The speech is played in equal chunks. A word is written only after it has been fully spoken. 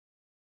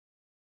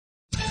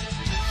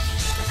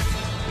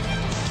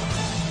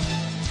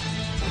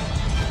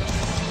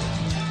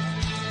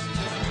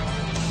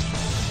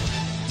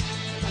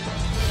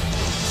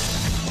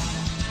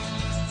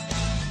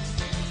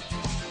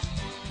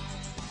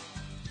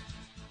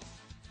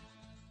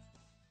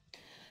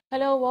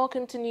Hello,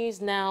 welcome to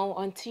News Now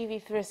on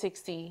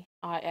TV360.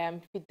 I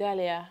am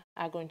Fidelia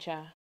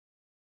Agoncha.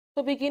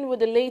 We'll begin with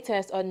the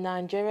latest on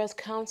Nigeria's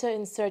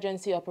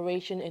counter-insurgency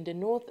operation in the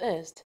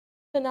northeast.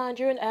 The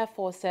Nigerian Air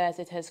Force says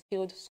it has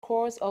killed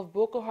scores of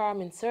Boko Haram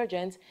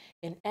insurgents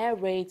in air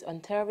raids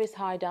on terrorist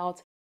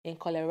hideouts in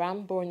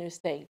Koleram, Borno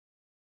State.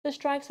 The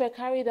strikes were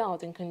carried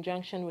out in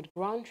conjunction with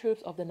ground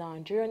troops of the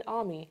Nigerian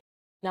Army.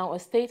 Now, a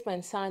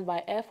statement signed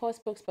by Air Force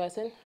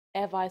spokesperson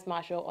Air Vice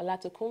Marshal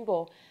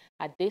Olatokunbo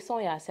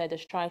Adesanya said the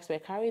strikes were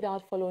carried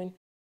out following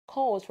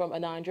calls from a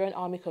Nigerian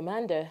Army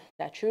commander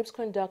that troops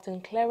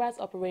conducting clearance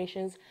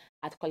operations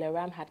at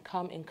Koleram had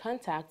come in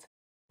contact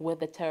with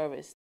the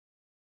terrorists.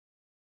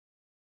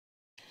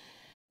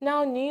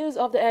 Now, news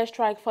of the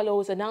airstrike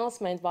follows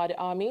announcement by the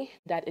Army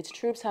that its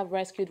troops have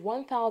rescued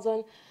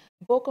 1,000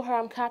 Boko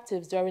Haram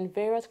captives during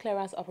various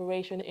clearance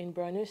operations in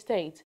Borno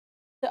State.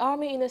 The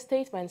Army in a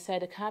statement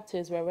said the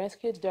captives were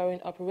rescued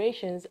during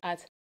operations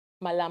at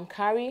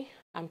Malamkari,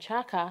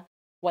 Amchaka,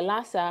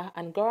 Walasa,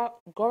 and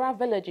Gora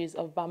villages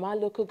of Bama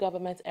local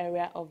government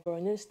area of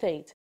Borno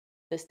State.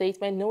 The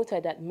statement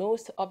noted that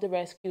most of the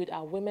rescued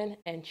are women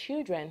and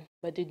children,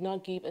 but did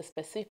not give a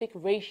specific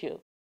ratio.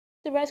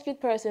 The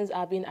rescued persons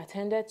are being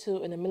attended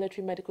to in a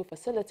military medical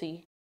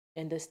facility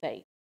in the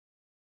state.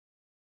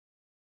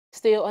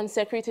 Still on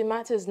security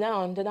matters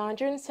now, the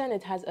Nigerian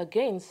Senate has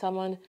again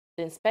summoned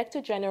the Inspector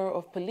General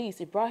of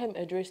Police, Ibrahim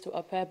Idris, to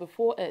appear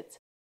before it.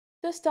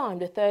 This is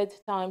the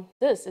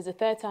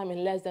third time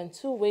in less than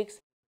 2 weeks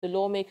the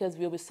lawmakers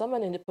will be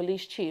summoning the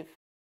police chief.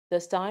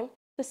 This time,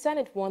 the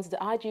Senate wants the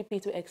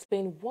IGP to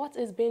explain what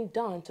is being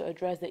done to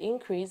address the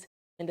increase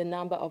in the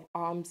number of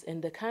arms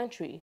in the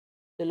country.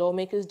 The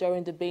lawmakers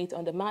during debate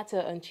on the matter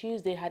on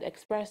Tuesday had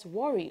expressed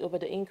worry over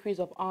the increase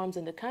of arms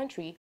in the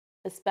country,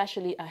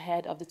 especially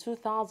ahead of the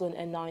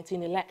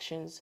 2019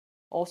 elections.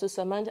 Also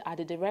summoned are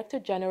the Director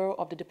General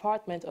of the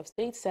Department of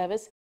State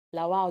Service,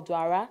 Lawal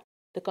Dwara,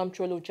 the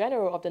Comptroller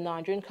General of the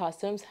Nigerian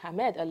Customs,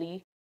 Hamed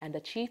Ali, and the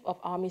Chief of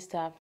Army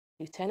Staff,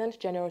 Lieutenant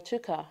General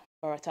Tuka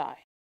Baratai.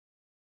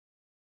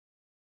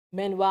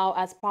 Meanwhile,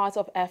 as part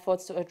of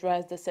efforts to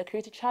address the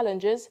security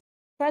challenges,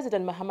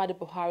 President Muhammadu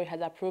Buhari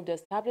has approved the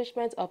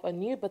establishment of a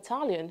new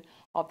battalion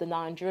of the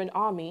Nigerian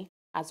Army,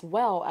 as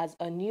well as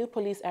a new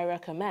police area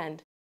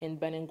command in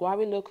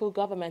Beningwari local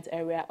government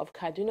area of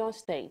Kaduna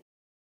State.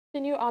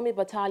 The new Army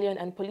Battalion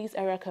and Police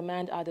Area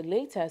Command are the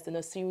latest in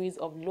a series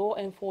of law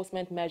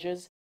enforcement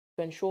measures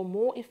to ensure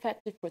more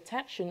effective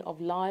protection of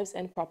lives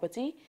and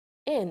property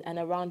in and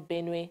around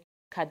Benue,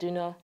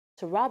 Kaduna,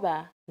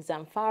 Taraba,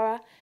 Zamfara,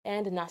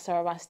 and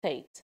Nasarawa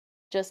states.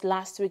 Just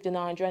last week, the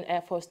Nigerian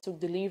Air Force took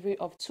delivery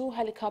of 2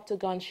 helicopter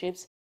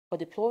gunships for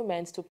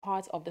deployments to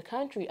parts of the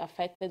country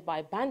affected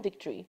by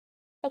banditry.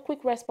 A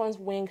quick response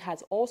wing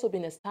has also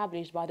been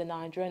established by the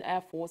Nigerian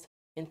Air Force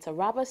in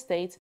Taraba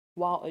State,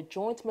 while a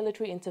joint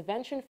military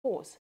intervention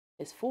force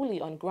is fully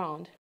on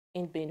ground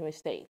in Benue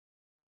State.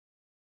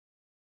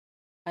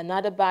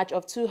 Another batch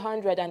of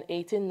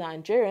 218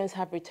 Nigerians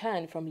have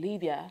returned from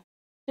Libya.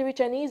 The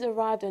returnees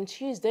arrived on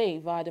Tuesday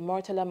via the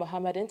Murtala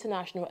Mohammed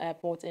International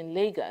Airport in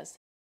Lagos.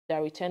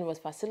 Their return was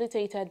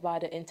facilitated by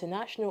the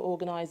International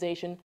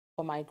Organization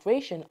for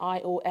Migration,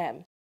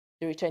 IOM.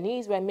 The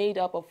returnees were made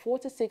up of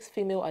 46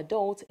 female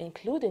adults,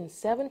 including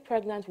 7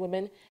 pregnant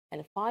women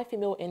and 5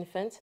 female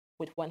infants,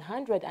 with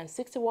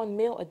 161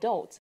 male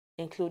adults,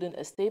 including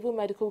a stable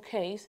medical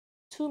case,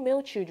 2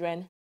 male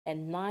children,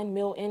 and 9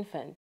 male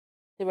infants.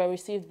 They were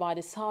received by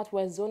the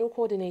Southwest Zonal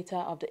Coordinator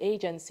of the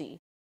agency.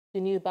 The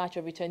new batch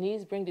of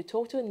returnees bring the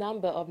total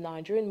number of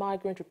Nigerian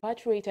migrants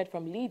repatriated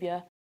from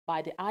Libya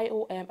by the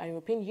IOM and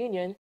European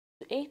Union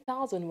to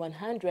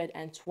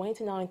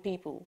 8,129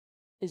 people.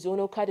 The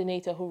Zonal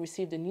Coordinator who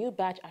received the new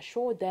batch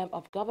assured them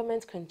of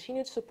government's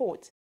continued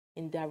support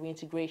in their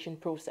reintegration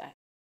process.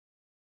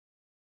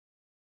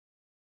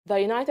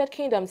 The United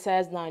Kingdom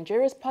says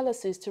Nigeria's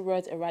policies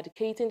towards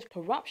eradicating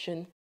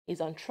corruption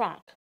is on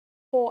track.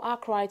 Paul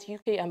Arkwright,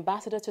 UK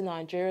ambassador to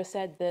Nigeria,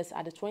 said this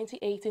at the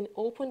 2018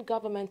 Open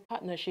Government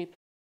Partnership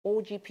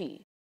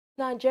 (OGP).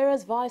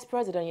 Nigeria's Vice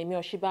President Yemi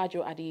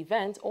Osinbajo at the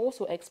event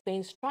also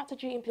explained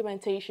strategy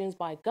implementations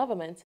by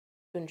government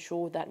to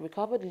ensure that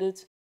recovered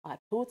loot are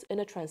put in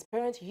a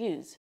transparent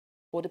use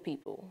for the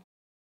people.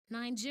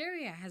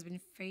 Nigeria has been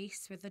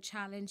faced with the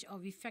challenge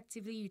of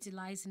effectively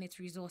utilizing its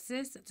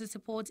resources to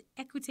support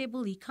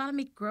equitable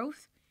economic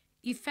growth,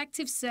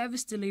 effective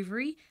service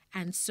delivery,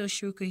 and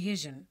social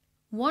cohesion.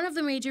 One of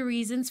the major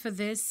reasons for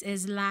this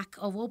is lack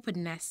of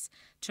openness,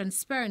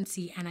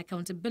 transparency, and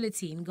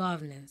accountability in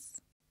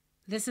governance.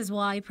 This is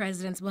why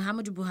President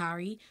Muhammadu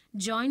Buhari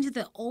joined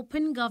the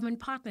Open Government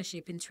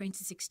Partnership in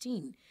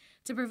 2016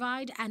 to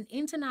provide an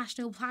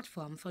international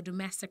platform for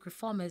domestic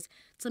reformers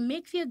to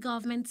make their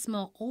governments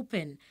more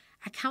open,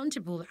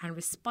 accountable, and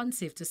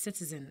responsive to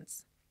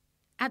citizens.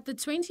 At the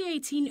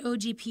 2018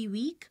 OGP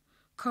Week,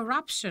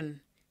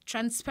 corruption,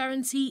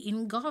 transparency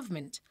in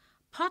government,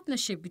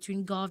 partnership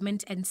between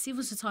government and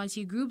civil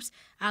society groups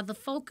are the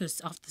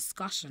focus of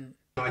discussion.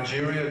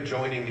 Nigeria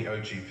joining the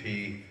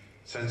OGP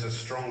sends a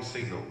strong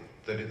signal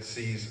that it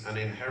sees an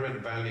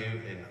inherent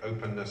value in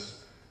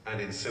openness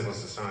and in civil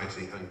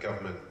society and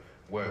government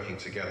working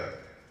together.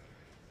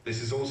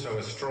 This is also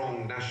a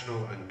strong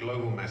national and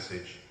global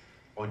message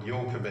on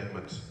your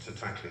commitment to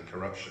tackling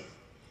corruption.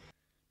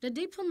 The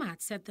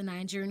diplomat said the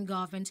Nigerian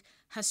government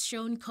has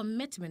shown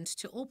commitment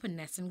to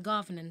openness and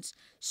governance,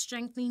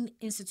 strengthening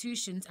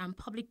institutions and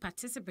public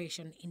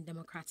participation in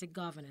democratic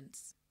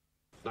governance.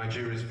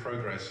 Nigeria's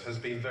progress has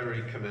been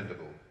very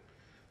commendable.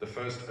 The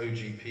first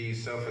OGP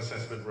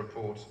self-assessment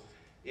report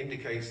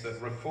indicates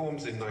that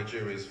reforms in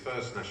Nigeria's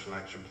first National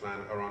Action Plan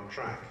are on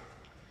track.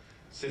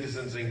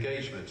 Citizens'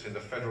 engagement in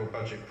the federal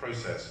budget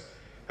process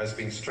has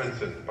been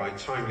strengthened by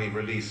timely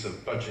release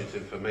of budget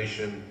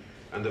information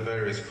and the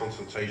various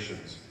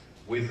consultations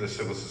with the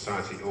civil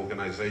society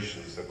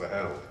organizations that were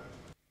held.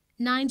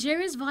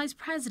 Nigeria's Vice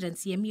President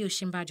Yemi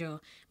Osinbajo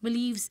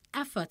believes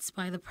efforts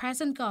by the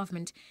present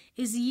government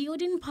is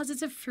yielding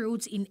positive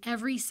fruits in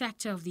every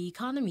sector of the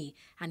economy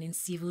and in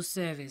civil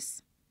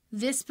service.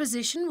 This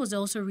position was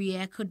also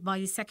re-echoed by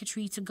the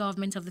Secretary to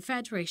Government of the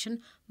Federation,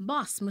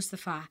 Boss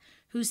Mustapha,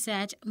 who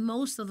said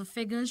most of the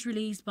figures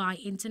released by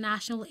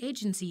international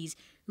agencies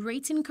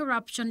rating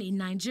corruption in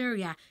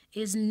Nigeria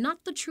is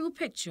not the true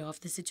picture of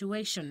the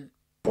situation.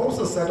 We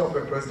also set up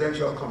a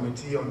presidential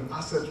committee on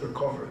asset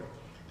recovery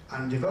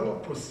and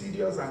develop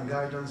procedures and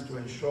guidance to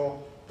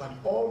ensure that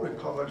all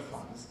recovered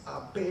funds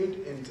are paid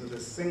into the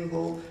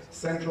single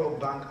central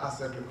bank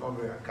asset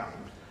recovery account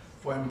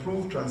for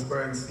improved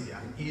transparency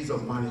and ease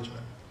of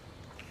management.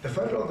 The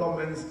federal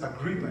government's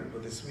agreement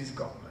with the Swiss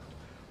government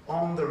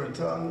on the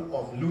return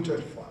of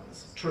looted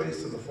funds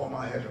traced to the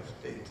former head of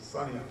state,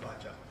 Sani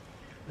Abacha,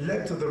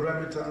 led to the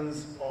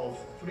remittance of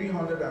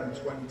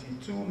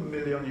 $322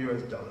 million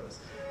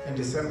in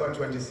December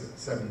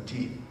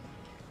 2017.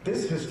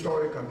 This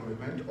historic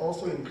agreement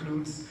also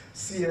includes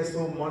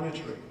CSO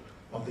monitoring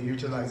of the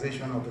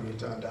utilization of the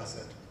returned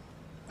asset.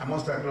 I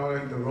must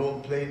acknowledge the role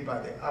played by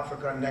the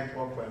African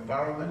Network for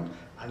Environment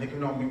and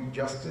Economic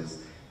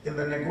Justice in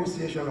the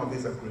negotiation of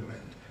this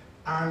agreement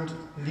and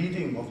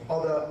leading of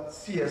other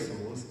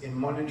CSOs in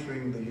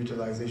monitoring the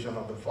utilization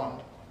of the fund.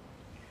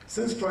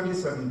 Since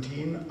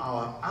 2017,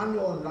 our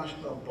annual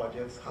national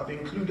budgets have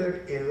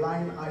included a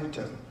line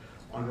item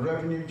on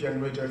revenue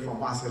generated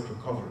from asset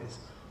recoveries.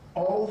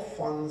 All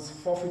funds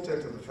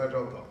forfeited to the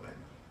federal government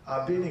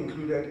are being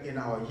included in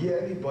our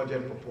yearly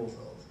budget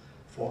proposals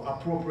for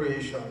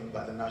appropriation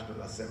by the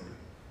National Assembly.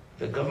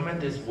 The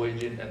government is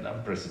waging an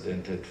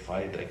unprecedented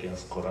fight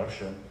against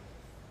corruption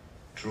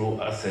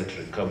through asset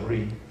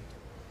recovery,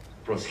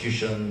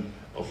 prosecution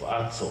of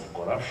acts of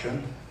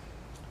corruption,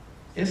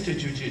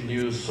 instituting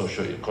new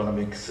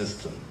socio-economic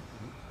system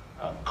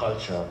and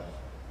culture,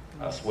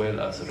 as well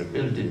as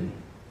rebuilding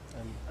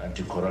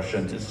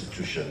anti-corruption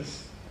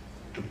institutions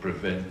to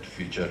prevent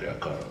future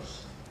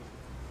recurrence.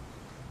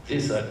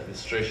 This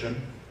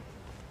administration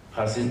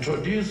has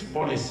introduced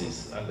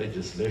policies and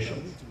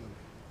legislation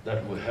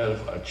that will help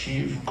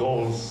achieve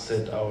goals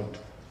set out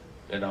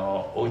in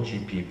our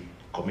OGP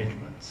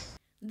commitments.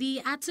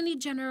 The Attorney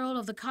General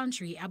of the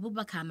country,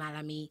 Abubakar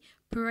Malami,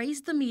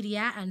 praised the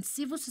media and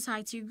civil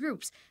society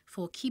groups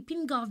for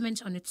keeping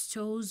government on its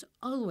toes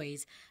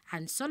always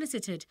and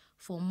solicited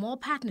for more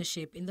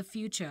partnership in the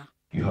future.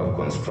 You have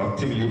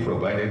constructively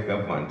provided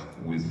government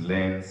with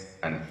lens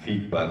and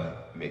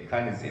feedback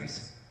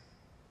mechanisms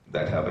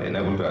that have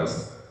enabled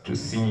us to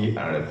see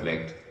and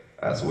reflect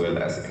as well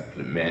as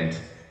implement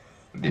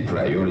the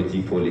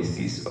priority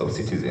policies of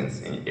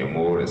citizens in a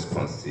more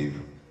responsive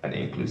and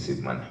inclusive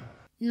manner.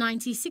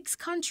 96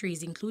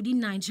 countries, including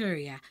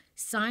Nigeria,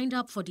 signed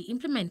up for the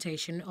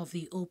implementation of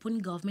the Open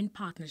Government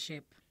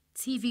Partnership.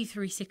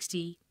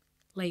 TV360,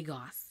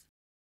 Lagos.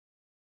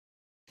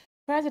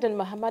 President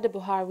Muhammadu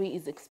Buhari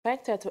is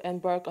expected to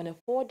embark on a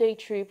 4-day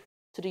trip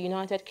to the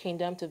United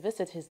Kingdom to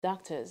visit his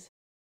doctors.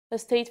 A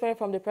statement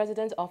from the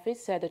president's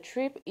office said the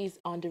trip is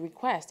on the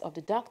request of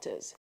the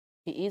doctors.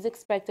 He is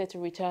expected to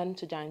return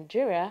to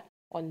Nigeria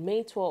on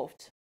May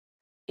 12th.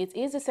 It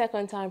is the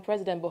second time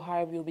President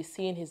Buhari will be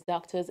seeing his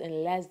doctors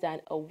in less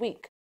than a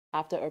week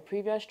after a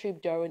previous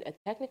trip during a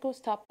technical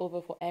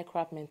stopover for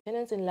aircraft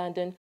maintenance in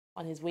London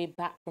on his way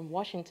back from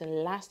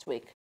Washington last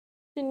week.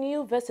 The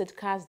new visit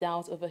casts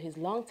doubts over his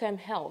long-term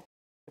health.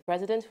 The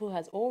president, who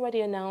has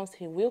already announced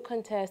he will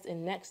contest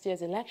in next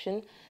year's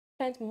election,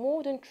 spent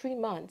more than 3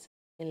 months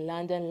in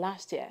London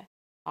last year.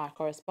 Our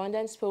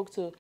correspondent spoke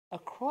to a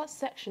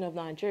cross-section of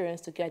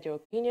Nigerians to get their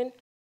opinion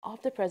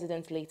of the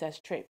president's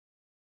latest trip.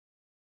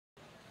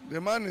 The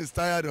man is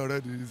tired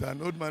already. He's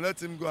an old man.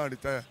 Let him go and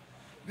retire.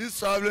 This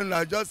traveling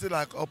is just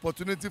like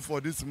opportunity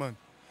for this man.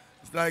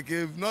 It's like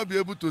he will not be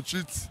able to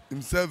treat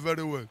himself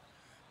very well.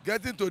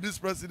 Getting to this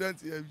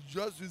president, he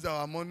just use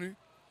our money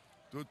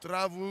to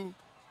travel,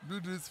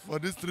 do this for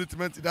this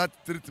treatment, that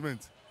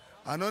treatment.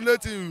 And the only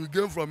thing we will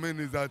gain from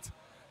him is that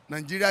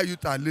Nigeria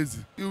youth are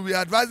lazy. He will be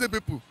advising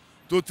people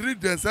to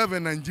treat themselves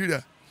in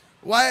Nigeria.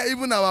 Why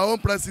even our own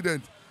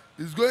president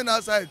is going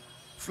outside,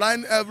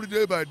 flying every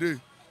day by day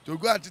to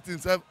go and treat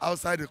himself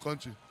outside the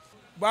country.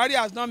 Buhari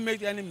has not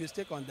made any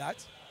mistake on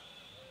that.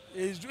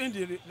 is doing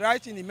the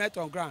right thing he met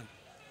on ground.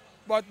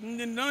 But in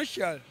the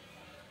nutshell,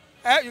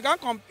 you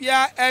can't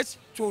compare health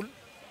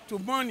to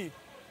money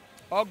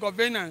or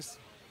governance.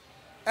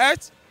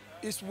 Health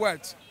is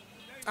wealth.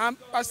 And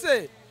per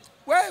se,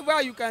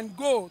 wherever you can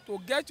go to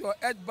get your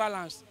health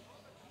balance,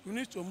 you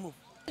need to move.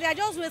 They are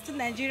just wasting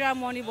Nigeria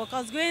money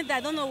because going there,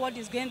 I don't know what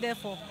he's going there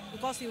for.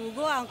 Because he will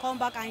go and come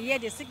back and hear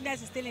the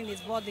sickness is still in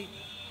his body.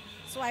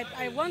 So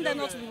I want them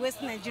not to be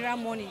wasting Nigeria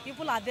money.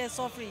 People are there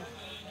suffering,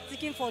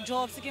 seeking for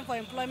jobs, seeking for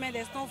employment.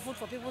 There's no food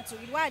for people to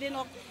eat. Why are they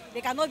not?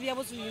 They cannot be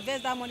able to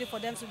invest that money for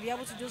them to be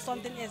able to do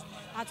something else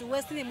and to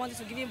wasting the money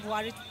to give him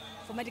Buhari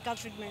for medical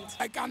treatment.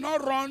 I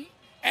cannot run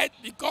health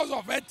because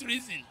of health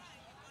reason.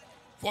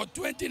 For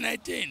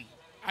 2019,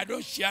 I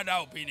don't share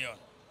that opinion.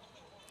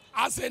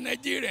 As a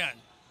Nigerian,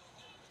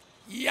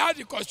 he has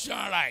the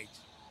constitutional right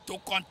to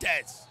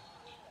contest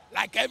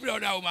like every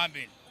other human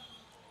being.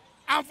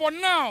 And for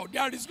now,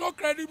 there is no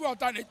credible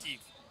alternative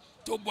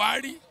to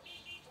Buhari.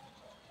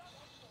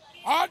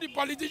 All the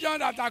politicians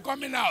that are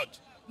coming out,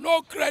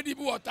 no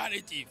credible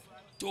alternative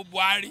to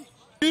Buhari.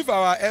 If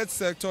our health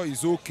sector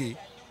is okay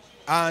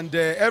and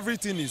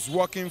everything is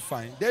working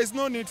fine, there is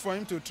no need for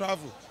him to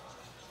travel.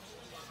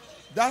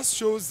 That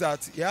shows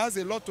that he has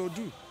a lot to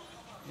do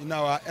in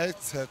our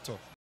health sector.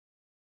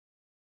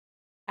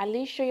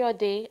 Alicia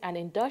Yode, an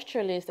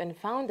industrialist and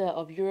founder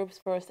of Europe's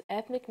first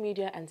ethnic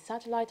media and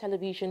satellite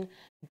television,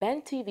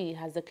 Ben TV,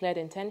 has declared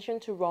intention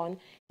to run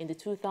in the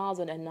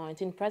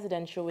 2019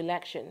 presidential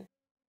election.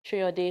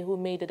 Shoyode, who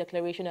made the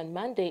declaration on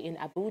Monday in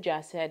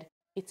Abuja, said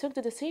he took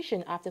the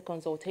decision after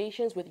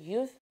consultations with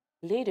youth,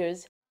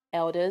 leaders,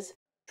 elders,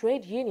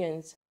 trade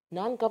unions,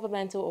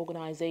 non-governmental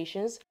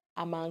organizations,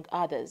 among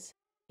others.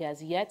 He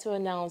has yet to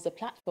announce the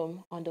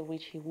platform under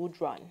which he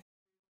would run.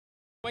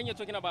 When you're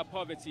talking about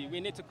poverty, we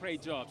need to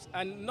create jobs.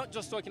 And not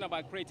just talking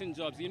about creating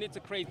jobs, you need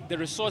to create the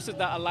resources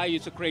that allow you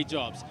to create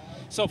jobs.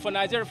 So for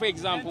Nigeria, for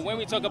example, when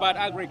we talk about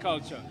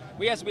agriculture,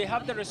 yes, we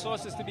have the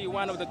resources to be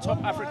one of the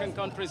top African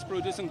countries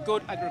producing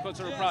good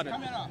agricultural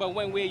products. But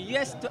when we're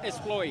yet to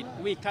exploit,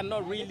 we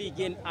cannot really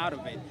gain out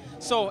of it.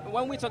 So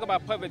when we talk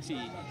about poverty,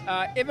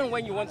 even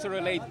when you want to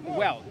relate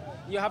wealth,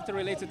 you have to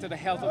relate it to the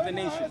health of the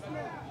nation.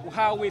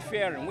 How we're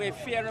faring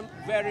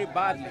very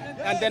badly.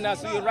 And then,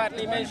 as you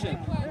rightly mentioned,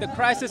 the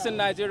crisis in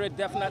Nigeria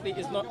definitely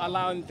is not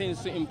allowing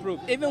things to improve.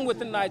 Even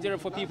within Nigeria,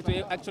 for people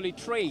to actually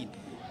trade,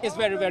 it's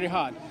very, very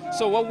hard.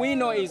 So what we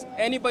know is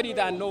anybody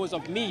that knows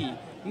of me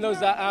knows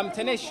that I'm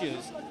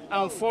tenacious,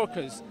 I'm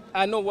focused,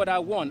 I know what I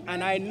want,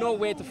 and I know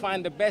where to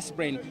find the best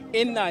brain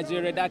in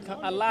Nigeria that can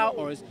allow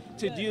us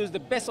to use the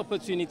best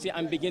opportunity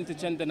and begin to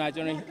change the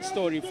Nigerian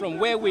story from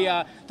where we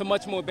are to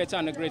much more better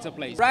and a greater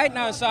place. Right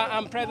now, sir,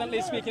 I'm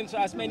presently speaking to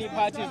as many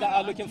parties that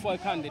are looking for a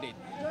candidate.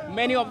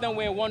 Many of them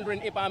were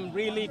wondering if I'm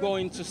really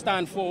going to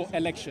stand for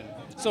election.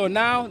 So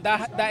now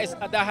that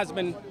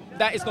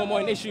is no more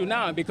an issue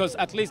now, because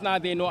at least now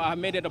they know I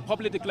made it a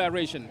public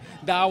declaration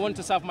that I want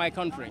to serve my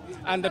country.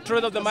 And the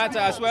truth of the matter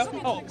as well,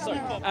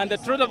 and the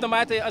truth of the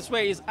matter as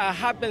well is I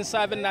have been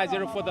serving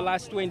Nigeria for the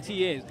last 20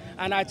 years,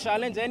 and I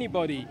challenge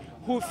anybody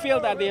who feel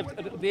that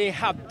they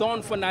have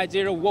done for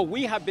Nigeria what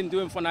we have been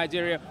doing for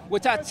Nigeria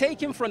without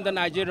taking from the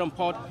Nigerian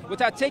pot,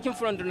 without taking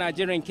from the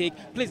Nigerian cake.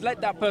 Please let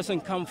that person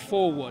come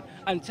forward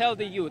and tell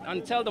the youth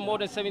and tell the more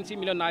than 70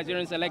 million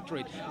Nigerians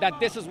electorate that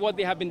this is what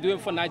they have been doing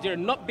for Nigeria,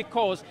 not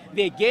because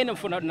they're gaining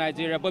for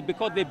Nigeria, but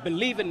because they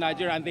believe in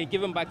Nigeria and they're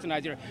giving back to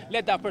Nigeria.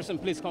 Let that person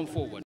please come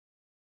forward.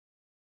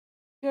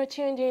 You're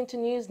tuned in to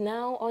News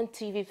Now on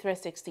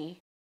TV360.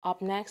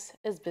 Up next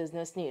is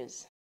Business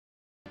News.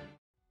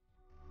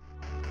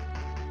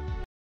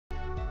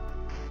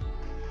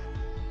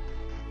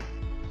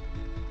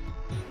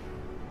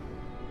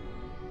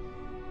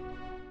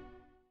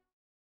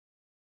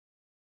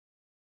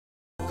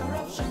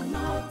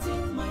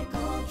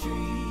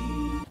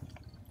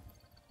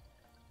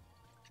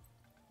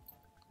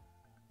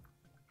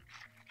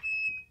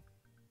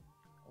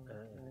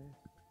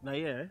 Now,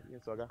 yeah?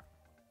 Yes, Oga.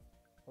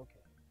 Okay.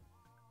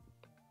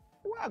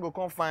 Where I go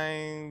come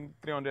find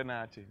 300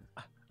 naira change?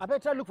 I better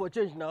try look for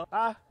change now.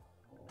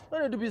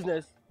 When they do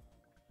business.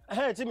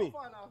 Hey, Timmy.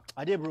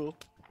 Ade, bro.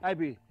 I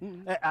be.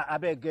 I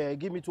beg,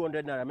 give me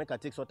 200 naira. Make I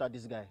take sort out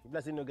this guy. If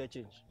let's say no get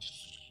change.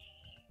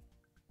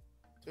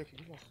 Okay,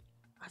 give him.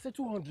 I said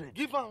 200.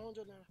 Give him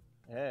 100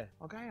 naira.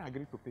 Yeah. Okay, I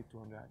agree to pay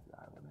 200.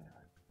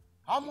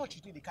 How much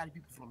you think they carry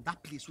people from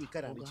that place we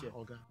carry on the chair?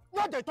 Okay.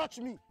 No, they touch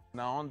me.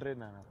 Now 100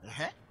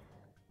 naira.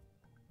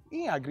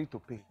 He agreed to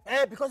pay.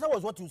 Because that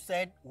was what you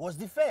said was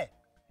the fair.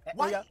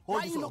 Why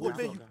you not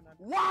pay you?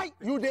 Why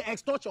you they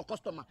extort your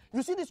customer?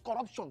 You see this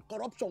corruption.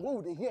 What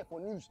would they hear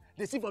for news?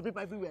 They see for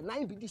people everywhere.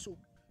 Now be this.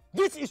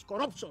 This is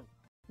corruption.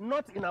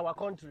 Not in our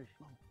country.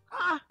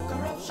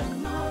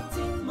 Corruption not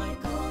in my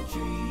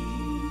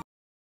country.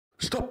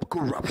 Stop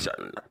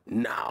corruption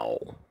now.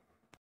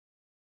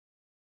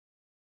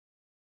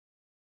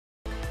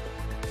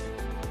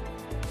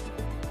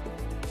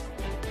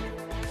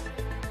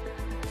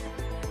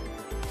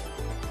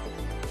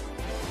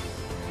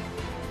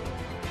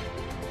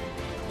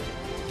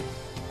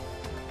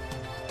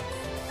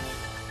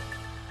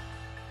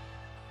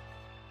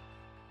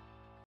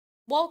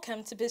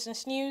 Welcome to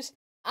Business News.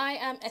 I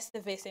am Esther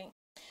Vesing.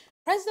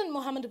 President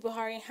Muhammadu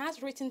Buhari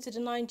has written to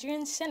the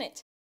Nigerian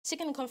Senate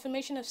seeking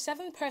confirmation of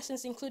 7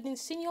 persons, including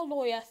senior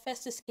lawyer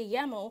Festus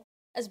Keyamo,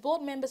 as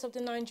board members of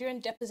the Nigerian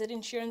Deposit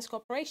Insurance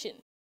Corporation.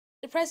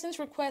 The president's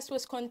request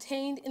was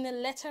contained in a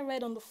letter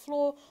read on the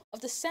floor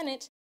of the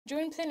Senate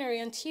during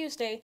plenary on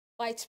Tuesday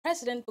by its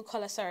president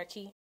Bukola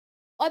Saraki.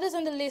 Others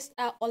on the list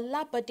are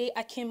Olabade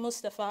Akim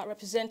Mustafa,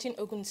 representing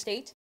Ogun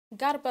State,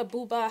 Garba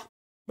Buba,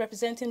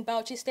 representing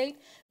Bauchi State,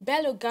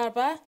 Bello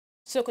Garba,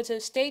 Sokoto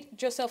State,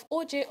 Joseph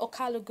Oje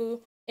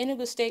Okalogu,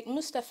 Enugu State,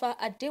 Mustafa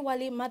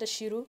Adewale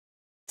Madashiru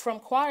from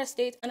Kwara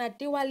State, and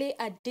Adewale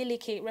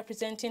Adeleke,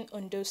 representing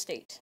Ondo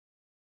State.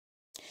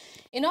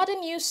 In other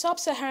news,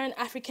 sub-Saharan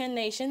African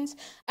nations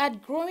are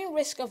at growing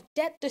risk of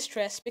debt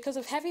distress because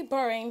of heavy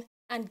borrowing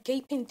and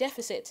gaping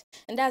deficit,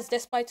 and that's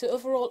despite the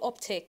overall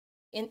uptick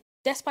in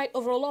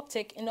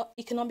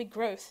economic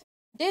growth.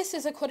 This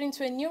is according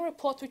to a new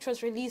report which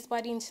was released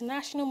by the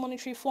International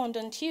Monetary Fund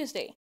on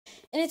Tuesday.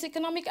 In its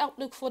economic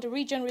outlook for the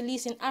region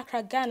released in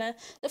Accra, Ghana,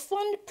 the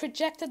fund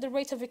projected the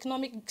rate of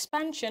economic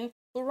expansion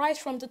will rise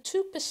from the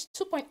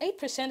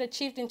 2.8%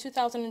 achieved in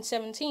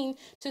 2017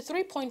 to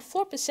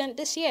 3.4%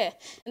 this year,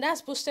 and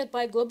that's boosted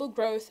by global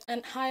growth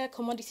and higher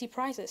commodity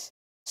prices.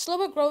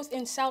 Slower growth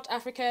in South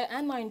Africa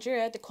and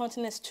Nigeria, the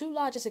continent's 2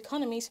 largest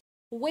economies,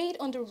 weighed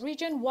on the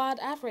region-wide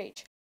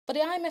average. But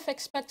the IMF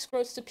expects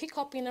growth to pick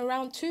up in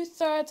around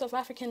 2/3 of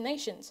African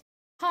nations.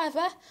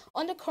 However,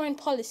 under current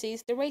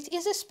policies, the rate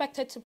is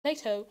expected to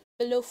plateau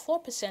below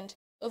 4%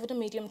 over the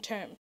medium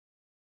term.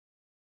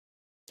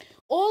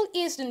 All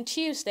eased on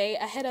Tuesday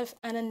ahead of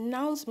an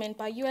announcement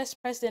by US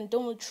President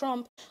Donald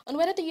Trump on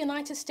whether the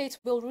United States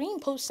will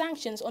reimpose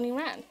sanctions on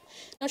Iran.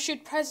 Now,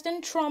 should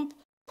President Trump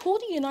pull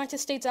the United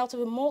States out of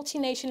a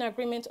multi-nation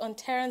agreement on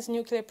Tehran's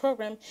nuclear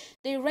program,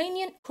 the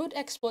Iranian crude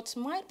exports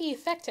might be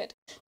affected,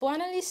 but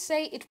analysts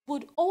say it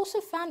would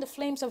also fan the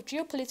flames of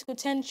geopolitical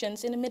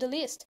tensions in the Middle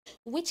East,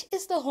 which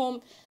is the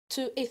home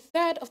to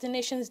 1/3 of the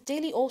nation's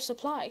daily oil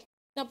supply.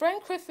 Now,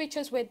 Brent crude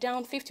futures were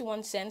down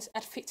 51 cents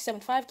at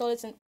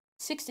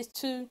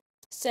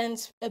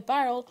 $75.62 a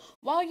barrel,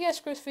 while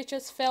US crude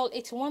futures fell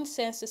 81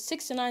 cents to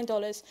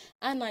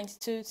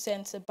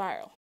 $69.92 a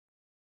barrel.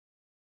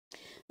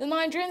 The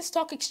Nigerian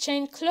Stock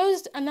Exchange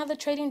closed another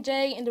trading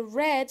day in the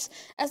reds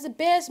as the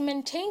bears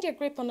maintained their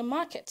grip on the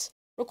markets,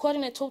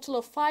 recording a total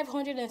of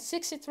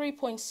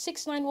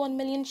 563.691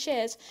 million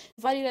shares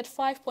valued at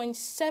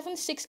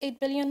 5.768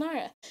 billion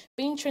naira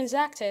being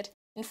transacted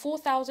in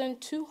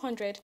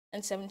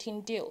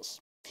 4,217 deals.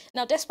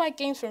 Now, despite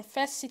gains from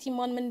First City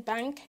Monument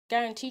Bank,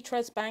 Guarantee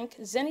Trust Bank,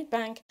 Zenith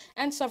Bank,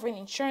 and Sovereign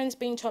Insurance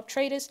being top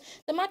traders,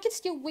 the market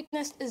still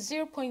witnessed a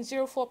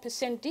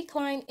 0.04%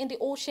 decline in the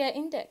all-share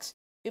index,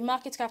 with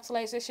market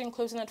capitalization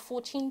closing at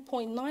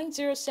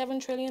 14.907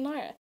 trillion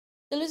naira.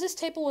 The losers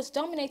table was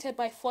dominated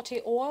by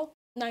Forte Oil,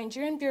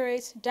 Nigerian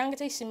Breweries,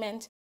 Dangote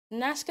Cement,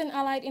 Nascan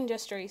Allied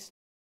Industries.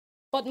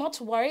 But not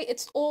to worry,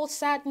 it's all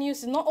sad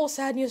news, not all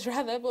sad news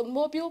rather, but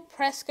Mobil,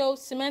 Presco,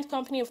 Cement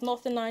Company of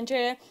Northern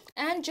Nigeria,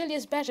 and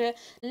Julius Berger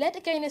led the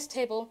gainers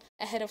table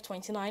ahead of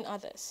 29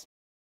 others.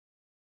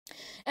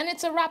 And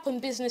it's a wrap on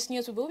Business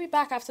News. We will be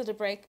back after the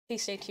break.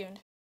 Please stay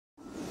tuned.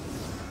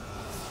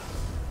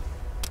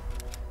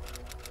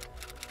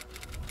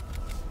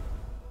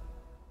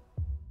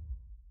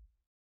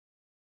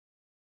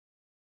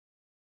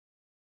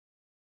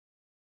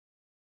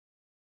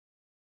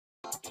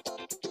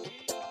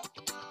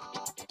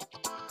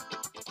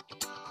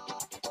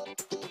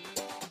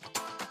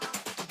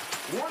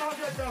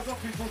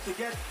 People to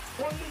get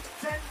only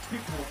 10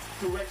 people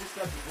to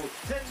register to vote,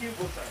 10 new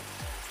voters.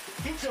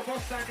 Each of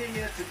us standing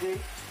here today,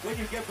 when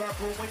you get back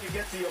home, when you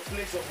get to your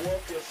place of work,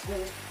 your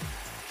school,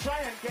 try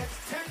and get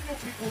 10 new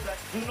people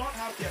that do not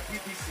have their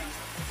PVC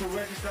to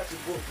register to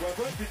vote.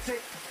 We're going to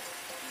take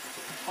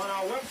on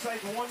our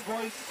website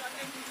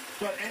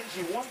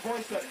onevoice.ng,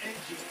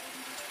 onevoice.ng.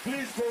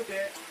 Please go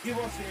there, give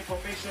us the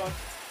information.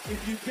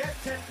 If you get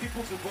 10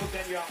 people to vote,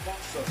 then you're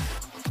amongst us.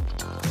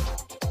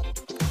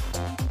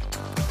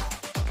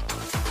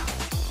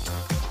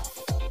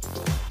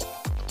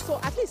 So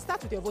at least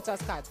start with your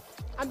voter's card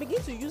and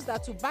begin to use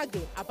that to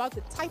bargain about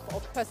the type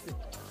of person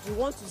you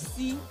want to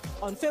see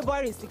on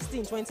February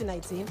 16,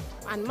 2019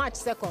 and March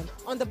 2nd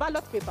on the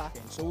ballot paper.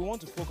 So we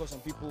want to focus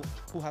on people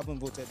who haven't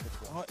voted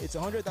before. It's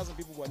 100,000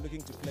 people who are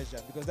looking to pledge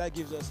that because that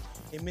gives us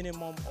a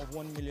minimum of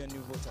 1 million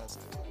new voters.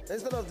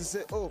 Instead of to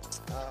say,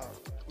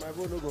 my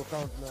vote will go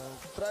count now.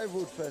 Try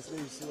vote first, then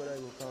you see whether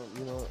it will count,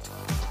 you know.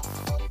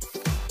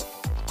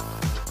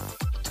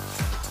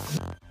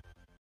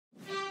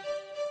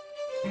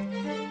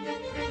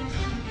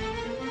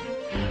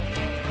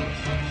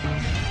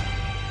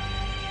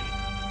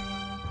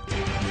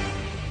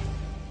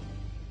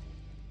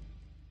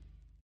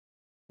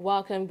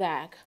 Welcome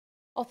back.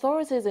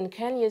 Authorities in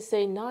Kenya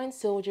say 9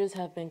 soldiers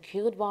have been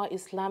killed by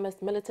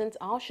Islamist militant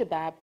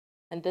Al-Shabaab,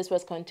 and this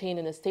was contained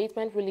in a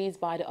statement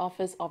released by the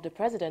office of the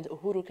President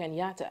Uhuru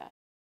Kenyatta.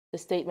 The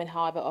statement,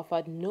 however,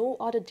 offered no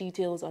other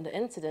details on the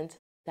incident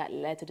that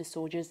led to the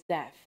soldiers'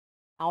 death.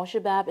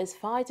 Al-Shabaab is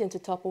fighting to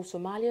topple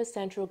Somalia's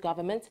central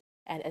government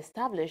and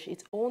establish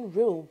its own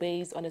rule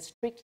based on a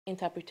strict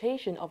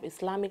interpretation of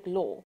Islamic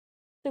law.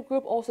 The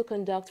group also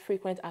conducts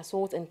frequent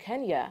assaults in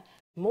Kenya,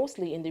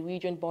 mostly in the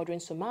region bordering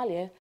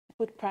Somalia, to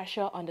put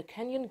pressure on the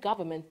Kenyan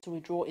government to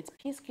withdraw its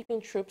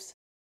peacekeeping troops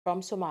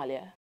from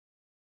Somalia.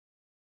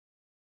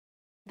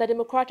 The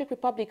Democratic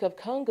Republic of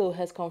Congo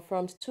has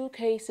confirmed 2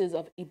 cases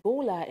of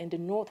Ebola in the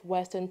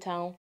northwestern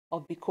town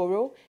of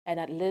Bikoro and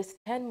at least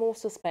 10 more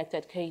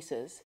suspected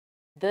cases.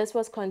 This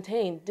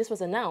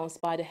was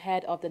announced by the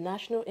head of the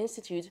National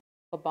Institute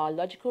for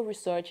Biological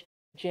Research,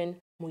 Jean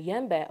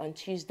Muyembe, on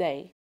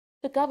Tuesday.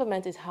 The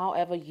government is,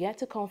 however, yet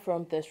to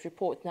confirm this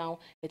report. Now,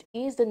 it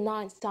is the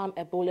 9th time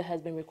Ebola has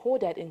been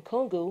recorded in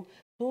Congo,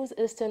 whose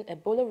eastern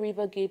Ebola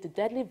River gave the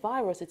deadly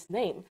virus its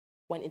name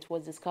when it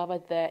was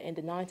discovered there in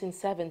the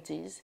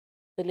 1970s.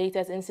 The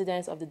latest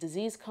incidence of the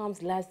disease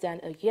comes less than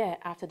a year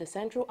after the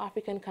Central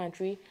African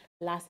country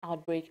last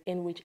outbreak,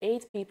 in which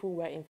 8 people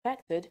were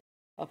infected,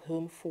 of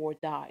whom 4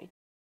 died.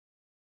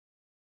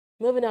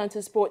 Moving on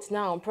to sports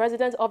now,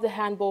 President of the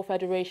Handball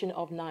Federation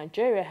of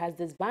Nigeria has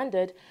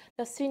disbanded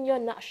the senior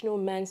national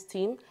men's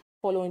team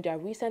following their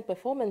recent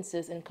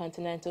performances in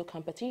continental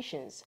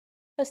competitions.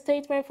 A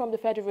statement from the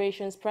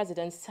federation's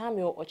president,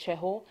 Samuel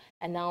Ocheho,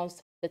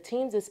 announced the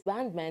team's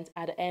disbandment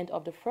at the end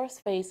of the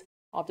first phase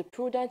of the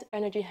Prudent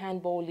Energy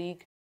Handball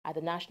League at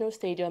the National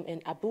Stadium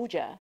in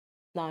Abuja.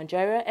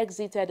 Nigeria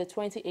exited the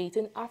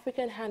 2018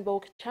 African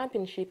Handball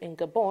Championship in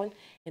Gabon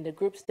in the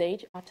group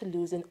stage after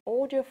losing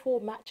all their 4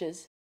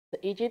 matches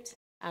to Egypt,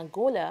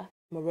 Angola,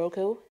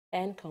 Morocco,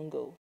 and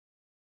Congo.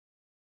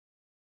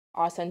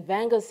 Arsene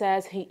Wenger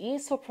says he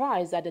is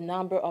surprised at the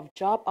number of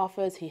job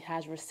offers he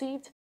has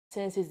received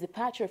since his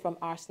departure from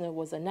Arsenal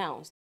was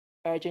announced,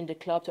 urging the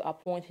club to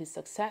appoint his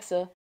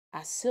successor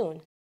as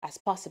soon as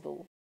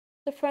possible.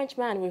 The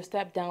Frenchman will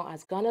step down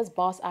as Ghana's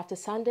boss after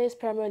Sunday's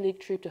Premier League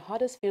trip to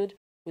Huddersfield,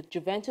 with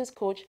Juventus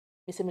coach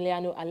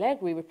Massimiliano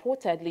Allegri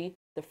reportedly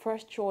the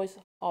first choice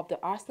of the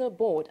Arsenal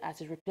board as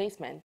his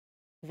replacement.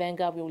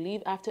 Wenger will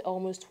leave after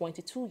almost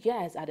 22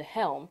 years at the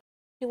helm.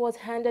 He was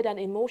handed an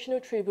emotional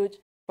tribute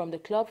from the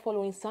club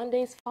following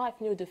Sunday's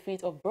 5-0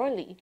 defeat of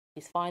Burnley,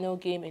 his final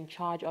game in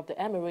charge of the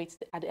Emirates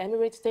at the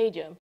Emirates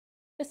Stadium.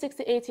 The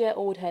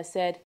 68-year-old has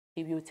said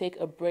he will take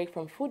a break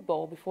from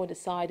football before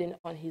deciding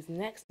on his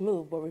next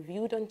move, but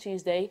reviewed on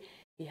Tuesday,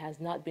 he has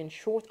not been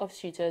short of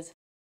suitors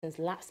since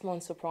last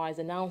month's surprise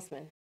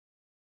announcement.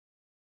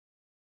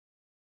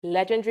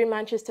 Legendary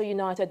Manchester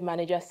United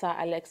manager Sir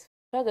Alex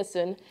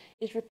Ferguson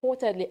is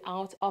reportedly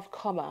out of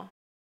coma.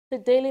 The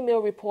Daily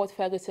Mail reports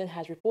Ferguson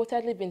has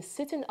reportedly been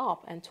sitting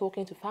up and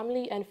talking to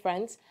family and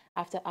friends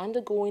after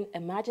undergoing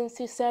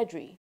emergency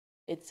surgery.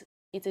 It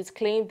is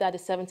claimed that the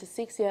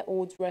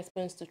 76-year-old's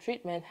response to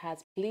treatment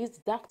has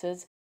pleased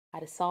doctors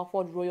at the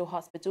Salford Royal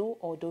Hospital,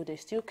 although they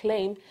still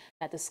claim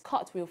that the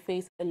Scot will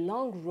face a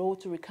long road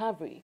to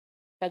recovery.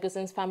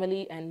 Ferguson's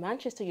family and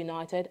Manchester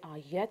United are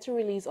yet to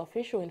release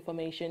official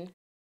information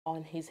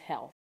on his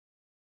health.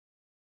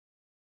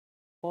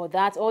 Well,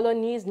 that's all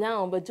on News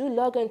Now, but do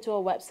log on to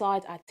our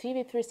website at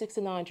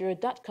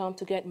TV360Nigeria.com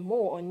to get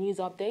more on news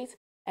updates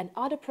and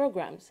other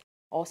programs.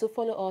 Also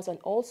follow us on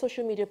all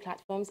social media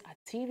platforms at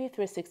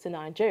TV360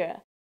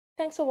 Nigeria.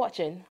 Thanks for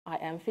watching. I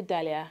am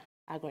Fidelia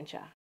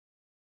Aguncha.